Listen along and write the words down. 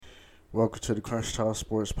Welcome to the Crunch Talk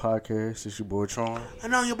Sports Podcast. It's your boy Tron. I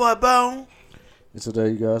know your boy Bone. And today,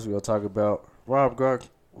 you guys, we're going to talk about Rob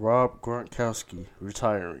Gronkowski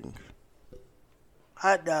retiring.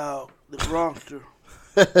 Hot dog, the Gronkster.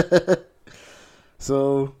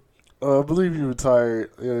 So, I believe he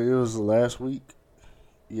retired. It was last week.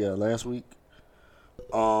 Yeah, last week.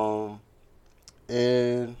 And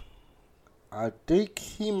I think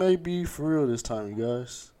he may be for real this time, you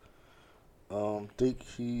guys. Think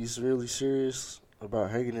he's really serious about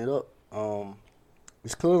hanging it up.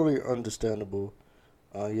 It's clearly understandable.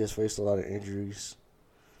 He has faced a lot of injuries.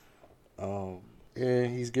 And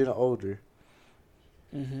he's getting older.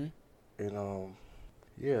 Mm-hmm. And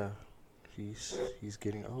yeah, he's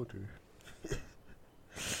getting older.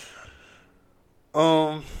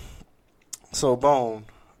 So Bone,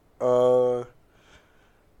 do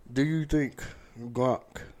you think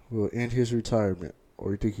Gronk will end his retirement,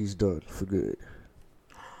 or you think he's done for good?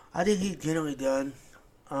 I think he's generally done.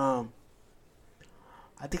 I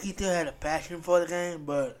think he still had a passion for the game,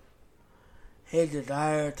 but his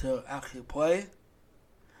desire to actually play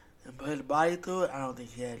and put his body through it, I don't think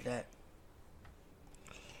he had that.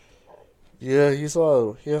 Yeah, he has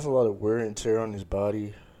a lot of wear and tear on his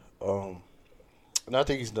body. And I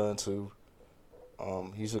think he's done too.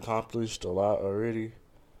 He's accomplished a lot already.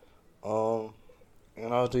 And I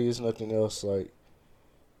don't think there's nothing else like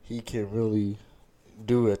he can really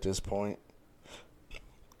do at this point.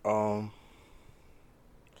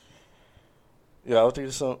 Yeah, I don't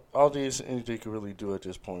think there's anything he can really do at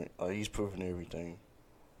this point. He's proven everything.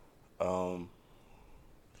 The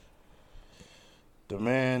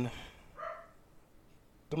man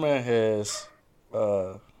has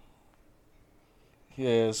he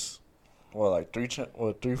has four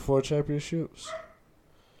championships.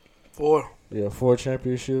 4. Yeah, 4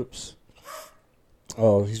 championships.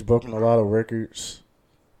 Oh, he's broken a lot of records.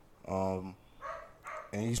 And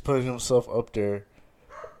he's putting himself up there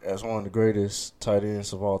as one of the greatest tight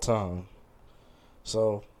ends of all time.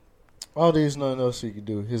 So, all these nothing else he can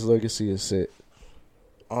do. His legacy is set.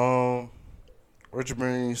 Which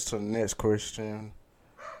brings to the next question.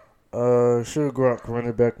 Should Gronk run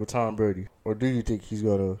it back with Tom Brady? Or do you think he's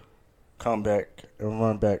going to come back and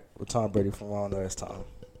run back with Tom Brady from one last time?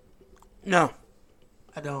 No,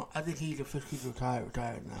 I don't. I think he's officially retired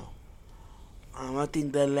now. I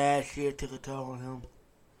think that last year took a toll on him.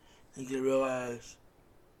 He could realize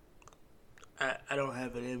I don't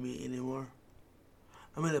have it in me anymore.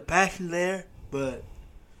 I mean, the passion's there, but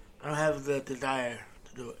I don't have the desire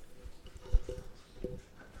to do it.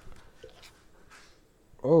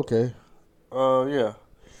 Okay. Yeah.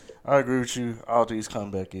 I agree with you. I don't think he's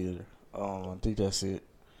coming back either. I think that's it.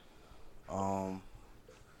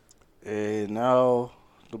 And now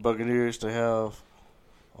the Buccaneers, to have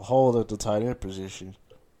a hole at the tight end position.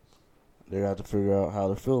 They have to figure out how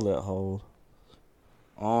to fill that hole.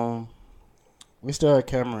 We still have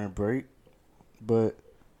Cameron Brate, but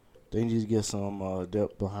they need to get some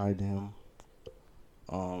depth behind him.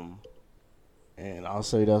 And I'll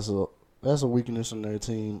say that's a weakness in their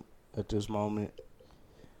team at this moment.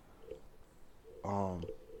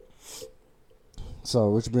 So,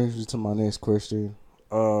 which brings me to my next question.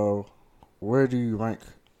 Where do you rank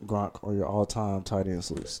Gronk on your all-time tight ends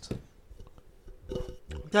list?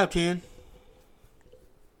 Top 10.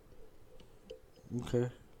 Okay.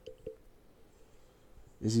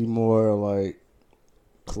 Is he more like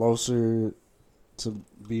closer to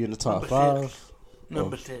be in the top Number 5? six.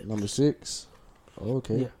 Number 6. Number 6?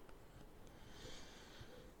 Okay. Yeah.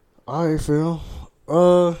 All right, Phil.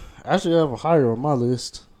 Actually, I have a higher on my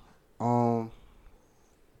list. I'm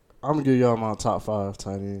gonna give y'all my top 5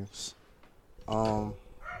 tight ends. I'm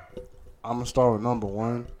gonna start with number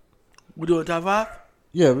 1. We doing top 5?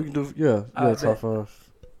 Yeah, we can do. Yeah, I top 5.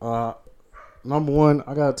 Number 1,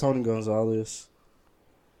 I got Tony Gonzalez.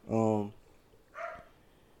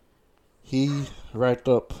 He racked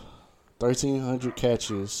up 1,300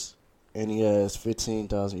 catches and he has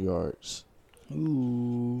 15,000 yards.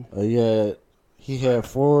 Ooh. He had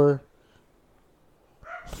four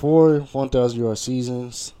 1,000-yard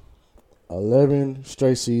seasons, 11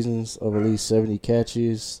 straight seasons of at least 70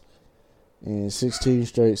 catches, and 16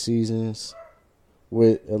 straight seasons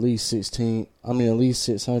with at least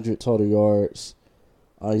 600 total yards.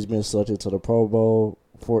 He's been selected to the Pro Bowl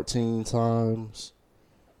 14 times.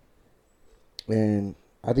 And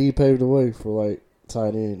I think he paved the way for, like,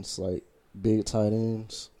 tight ends, like, big tight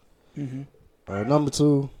ends. Mm-hmm. Number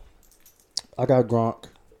 2, I got Gronk.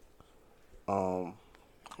 Oh,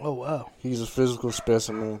 wow. He's a physical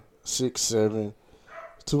specimen, 6'7",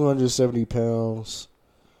 270 pounds.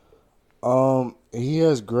 He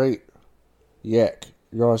has great yak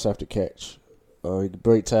yards after catch. He can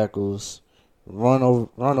break tackles, run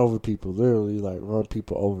over people, literally like run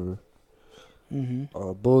people over.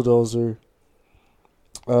 Bulldozer.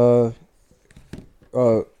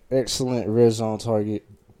 Excellent red zone target.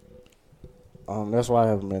 That's why I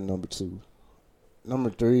have him at number 2. Number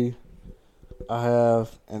 3, I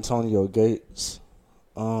have Antonio Gates.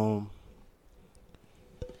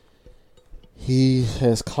 He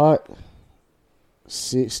has caught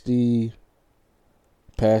 60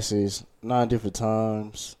 passes 9 different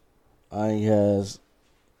times. He has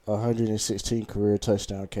 116 career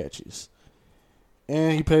touchdown catches.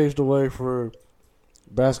 And he paved the way for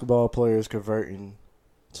basketball players converting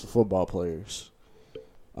to football players.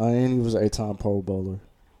 And he was an 8-time Pro Bowler.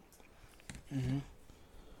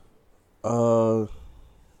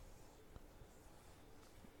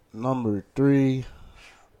 Number 3,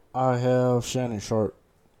 I have Shannon Sharp.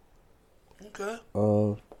 Okay.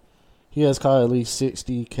 He has caught at least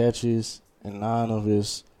 60 catches in 9 of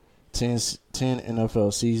his 10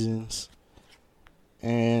 NFL seasons.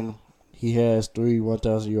 And he has 3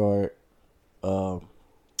 1,000-yard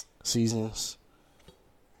seasons.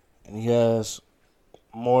 And he has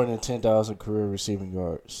more than 10,000 career receiving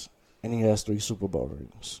yards. And he has 3 Super Bowl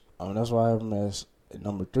rings. That's why I have him as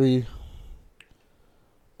number 3.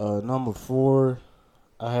 Number 4,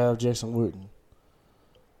 I have Jason Witten.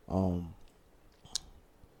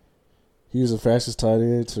 He was the fastest tight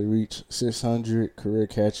end to reach 600 career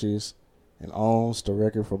catches and owns the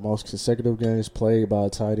record for most consecutive games played by a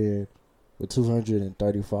tight end with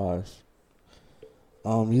 235.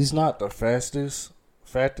 He's not the fastest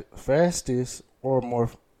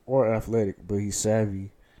or athletic, but he's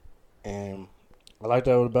savvy, and I like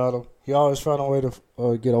that about him. He always found a way to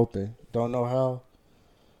get open. Don't know how.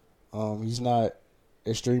 He's not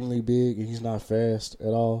extremely big and he's not fast at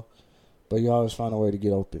all, but he always found a way to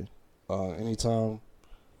get open. Anytime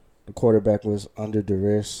the quarterback was under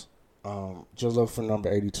duress, just look for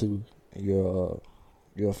number 82 and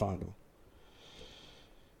you'll find him.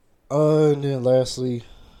 And then lastly,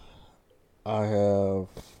 I have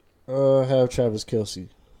Travis Kelce.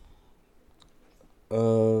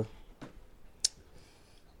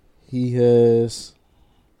 He has.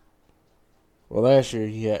 Well, last year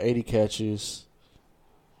he had 80 catches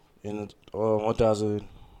and 1,000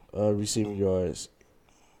 receiving yards.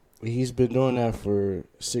 He's been doing that for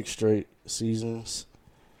 6 straight seasons,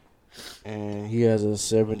 and he has a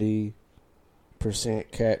 70%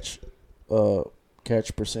 catch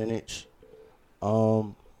percentage.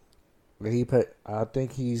 I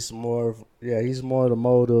think he's more the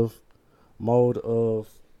mode of.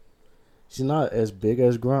 He's not as big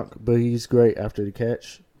as Gronk, but he's great after the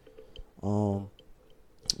catch.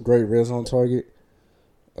 Great red zone target.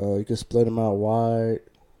 You can split him out wide,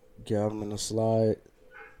 get him in the slide.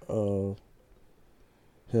 He'll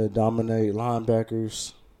dominate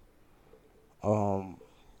linebackers.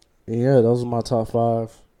 Those are my top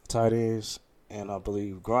 5 tight ends, and I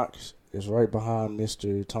believe Gronk is right behind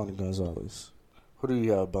Mr. Tony Gonzalez. Who do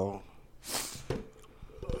you have, Bone?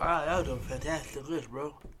 Alright, that was a fantastic list,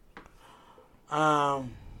 bro. I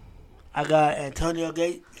got Antonio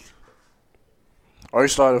Gates. Are you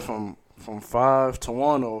started from 5 to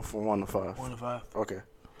 1 or from 1 to 5? 1 to 5. Okay.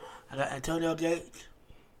 I got Antonio Gates,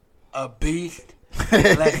 a beast,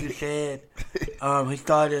 like you said. He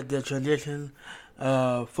started the transition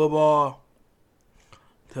basketball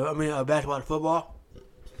to football.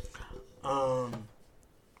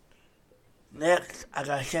 Next, I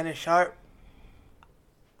got Shannon Sharp.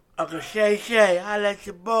 Uncle Shay, I like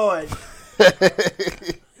your boy.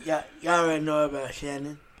 Y'all already know about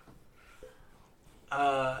Shannon.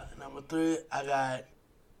 Number 3, I got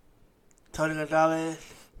Tony Gonzalez.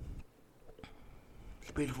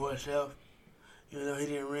 Speaks for itself. Even though he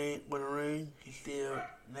didn't win a ring, he's still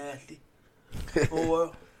nasty.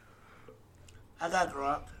 4, I got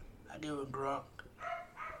Gronk. I give him Gronk.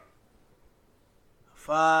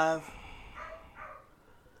 5,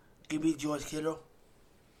 give me George Kittle.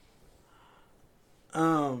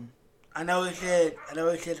 I know he said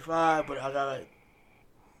 5, but I got like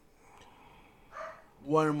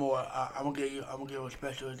one more. I'm gonna give a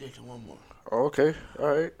special edition. One more. Okay, all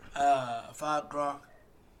right. 5 Gronk.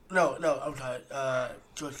 No, I'm sorry.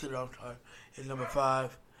 George Kittle. I'm sorry. Is number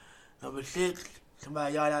 5. Number 6.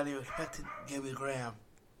 Somebody y'all not even expecting. Jimmy Graham.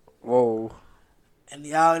 Whoa. And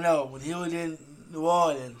y'all know when he was in New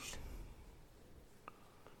Orleans,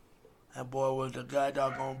 that boy was the guy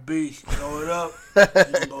doggone beast. Throw it up, you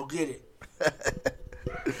can go get it.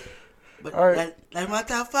 But right. That's my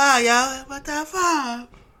top 5, y'all. That's my top 5.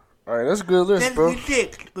 All right, that's a good list, bro.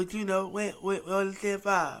 6, but we only said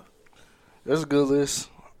 5. That's a good list.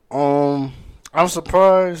 I'm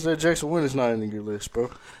surprised that Jason Witten is not in your list, bro.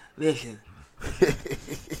 Listen,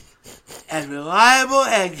 as reliable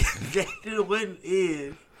as Jason Witten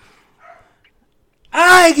is,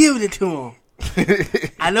 I ain't giving it to him.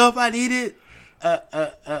 I know if I needed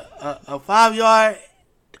a 5-yard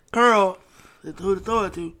curl who to throw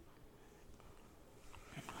it to,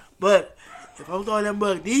 but if I'm throwing that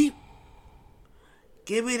bug deep,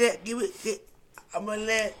 give me that. I'm gonna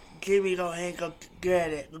let Jimmy go ahead and go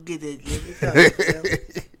grab that. Go get that, Jimmy.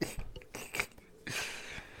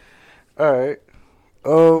 All right.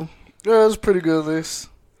 Yeah, it's a pretty good list.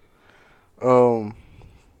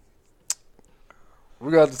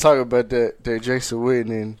 We got to talk about that Jason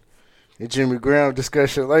Witten and Jimmy Graham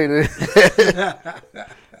discussion later.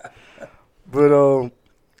 But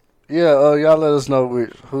yeah, y'all let us know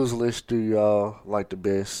whose list do y'all like the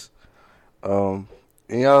best. And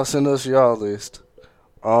y'all send us y'all list.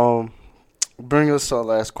 Bring us to our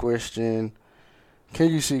last question. Can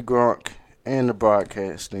you see Gronk in the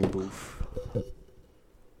broadcasting booth?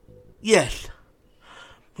 Yes,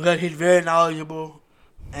 because he's very knowledgeable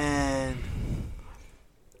and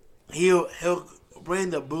he'll bring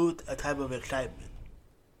the booth a type of excitement.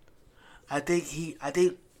 I think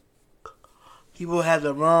people have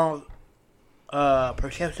the wrong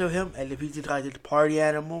perception of him, and if he's just like this party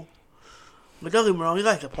animal. But don't get me wrong, he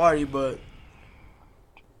likes to party, but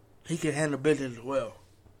he can handle business as well.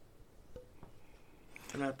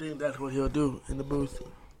 And I think that's what he'll do in the booth.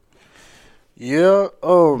 Yeah,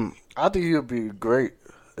 I think he'll be a great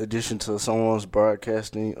addition to someone's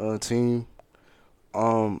broadcasting team.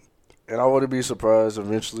 And I wouldn't be surprised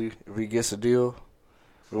eventually if he gets a deal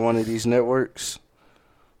with one of these networks.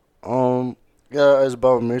 Yeah, as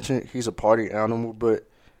Bob mentioned, he's a party animal, but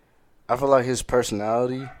I feel like his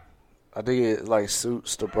personality, I think it like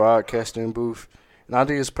suits the broadcasting booth, and I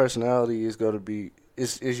think his personality is going to be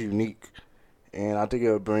is unique, and I think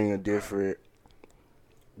it'll bring a different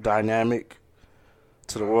dynamic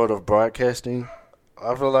to the world of broadcasting.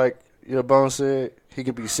 I feel like Bone said he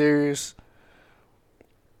can be serious,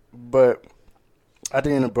 but I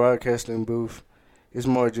think in the broadcasting booth, it's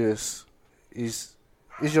more just it's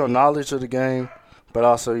your knowledge of the game, but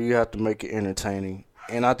also you have to make it entertaining,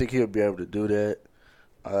 and I think he'll be able to do that.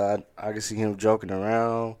 I can see him joking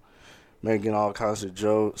around, making all kinds of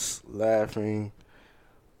jokes, laughing,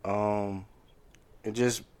 and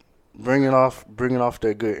just bringing off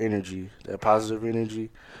that good energy, that positive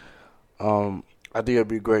energy. I think it'd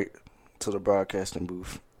be great to the broadcasting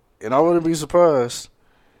booth, and I wouldn't be surprised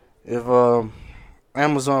if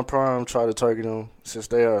Amazon Prime try to target them, since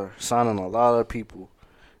they are signing a lot of people,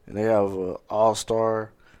 and they have an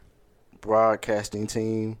all-star broadcasting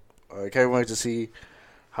team. I can't wait to see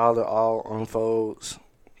how it all unfolds.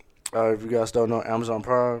 If you guys don't know, Amazon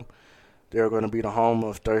Prime, they're going to be the home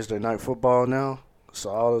of Thursday Night Football now. So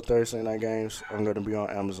all the Thursday night games are going to be on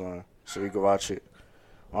Amazon. So you can watch it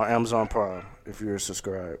on Amazon Prime if you're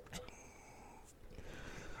subscribed.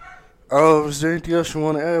 Is there anything else you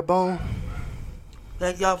want to add, Bone?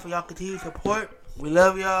 Thank y'all for y'all continued support. We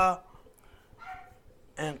love y'all.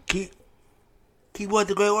 And keep up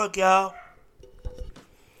the great work, y'all.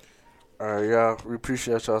 All right, y'all. We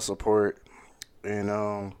appreciate y'all support.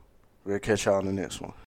 And we'll catch y'all in the next one.